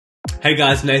Hey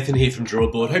guys, Nathan here from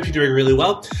Drawboard. Hope you're doing really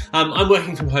well. I'm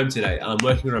working from home today. I'm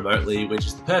working remotely, which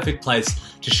is the perfect place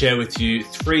to share with you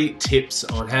 3 tips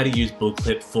on how to use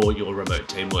Bullclip for your remote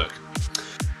teamwork.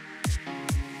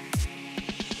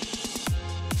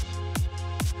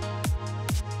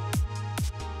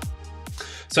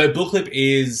 So Bullclip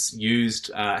is used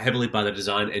heavily by the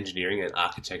design, engineering and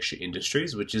architecture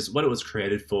industries, which is what it was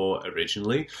created for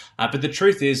originally. But the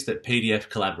truth is that PDF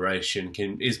collaboration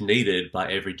is needed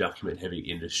by every document-heavy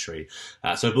industry.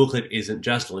 So Bullclip isn't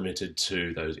just limited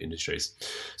to those industries.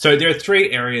 So there are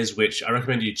 3 areas which I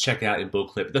recommend you check out in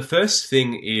Bullclip. The first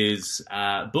thing is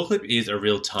Bullclip is a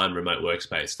real-time remote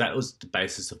workspace. That was the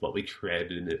basis of what we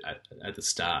created at the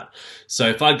start. So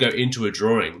if I go into a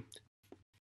drawing,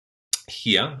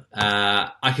 here,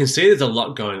 I can see there's a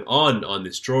lot going on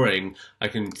this drawing. I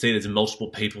can see there's multiple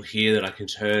people here that I can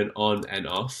turn on and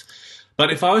off. But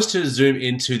if I was to zoom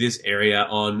into this area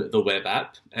on the web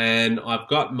app, and I've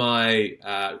got my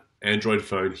Android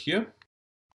phone here,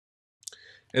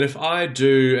 and if I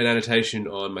do an annotation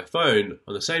on my phone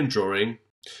on the same drawing,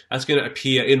 that's going to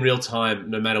appear in real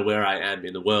time no matter where I am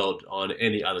in the world on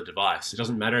any other device. It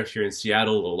doesn't matter if you're in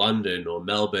Seattle or London or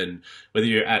Melbourne, whether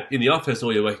you're in the office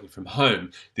or you're working from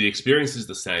home, the experience is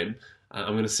the same.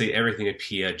 I'm going to see everything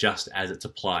appear just as it's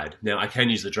applied. Now, I can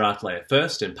use the draft layer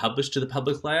first and publish to the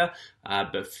public layer,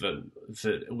 but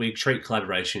we treat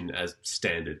collaboration as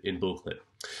standard in Bullclip.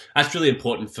 That's really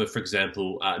important for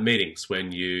example, meetings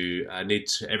when you need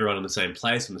everyone in the same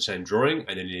place on the same drawing,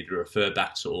 and then you need to refer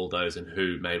back to all those and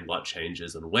who made what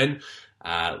changes and when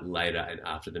later and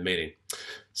after the meeting.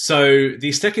 So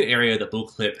the second area that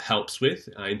Bullclip helps with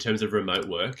in terms of remote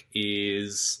work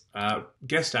is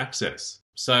guest access.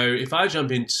 So if I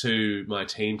jump into my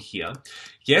team here,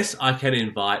 yes, I can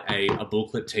invite a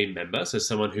Bullclip team member, so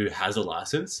someone who has a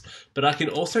license, but I can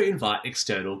also invite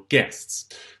external guests.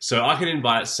 So I can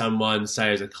invite someone,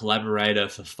 say, as a collaborator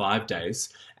for 5 days,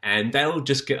 and they'll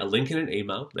just get a link in an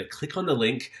email. They click on the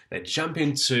link, they jump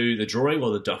into the drawing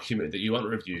or the document that you want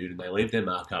reviewed, and they leave their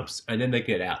markups, and then they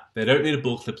get out. They don't need a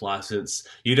Bullclip license.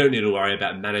 You don't need to worry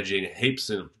about managing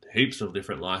heaps of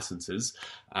different licenses,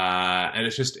 and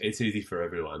it's easy for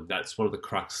everyone. That's one of the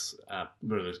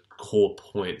one of the core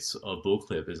points of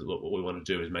Bullclip, is what we want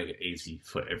to do is make it easy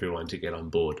for everyone to get on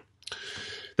board.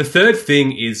 The third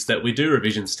thing is that we do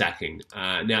revision stacking.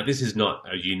 Now, this is not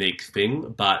a unique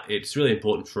thing, but it's really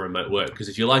important for remote work, because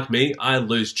if you're like me, I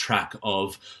lose track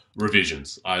of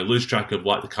revisions. I lose track of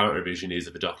what the current revision is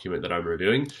of a document that I'm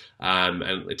reviewing,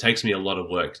 and it takes me a lot of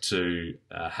work to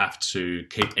have to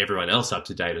keep everyone else up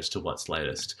to date as to what's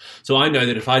latest. So I know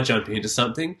that if I jump into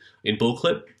something in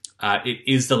Bullclip, it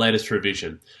is the latest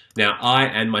revision. Now, I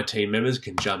and my team members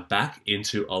can jump back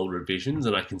into old revisions,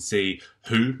 and I can see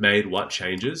who made what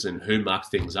changes and who marked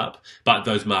things up, but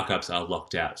those markups are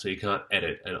locked out, so you can't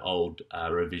edit an old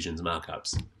revisions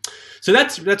markups. So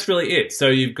that's really it. So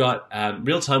you've got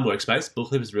real-time workspace.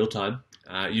 Bullclip is real-time.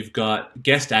 You've got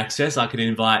guest access. I can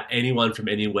invite anyone from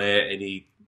anywhere,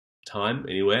 anytime,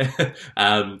 anywhere,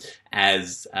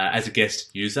 as a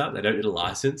guest user. They don't need a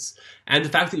license. And the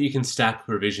fact that you can stack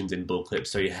revisions in Bullclip,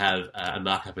 so you have a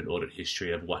markup and audit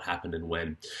history of what happened and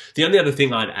when. The only other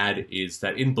thing I'd add is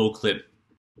that in Bullclip,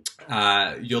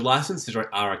 your licenses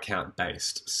are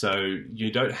account-based, so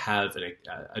you don't have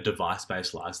a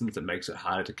device-based license that makes it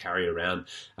harder to carry around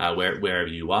wherever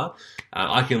you are.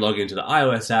 I can log into the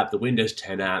iOS app, the Windows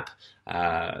 10 app,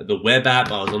 the web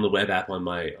app. I was on the web app on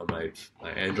my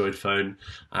Android phone,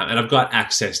 and I've got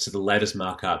access to the latest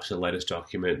markups, the latest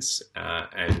documents,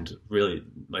 and really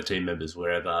my team members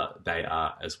wherever they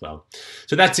are as well.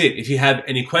 So that's it. If you have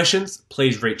any questions,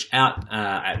 please reach out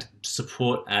at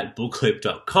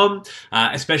support@bullclip.com,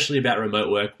 especially about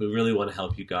remote work. We really want to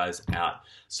help you guys out.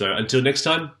 So until next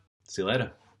time, see you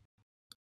later.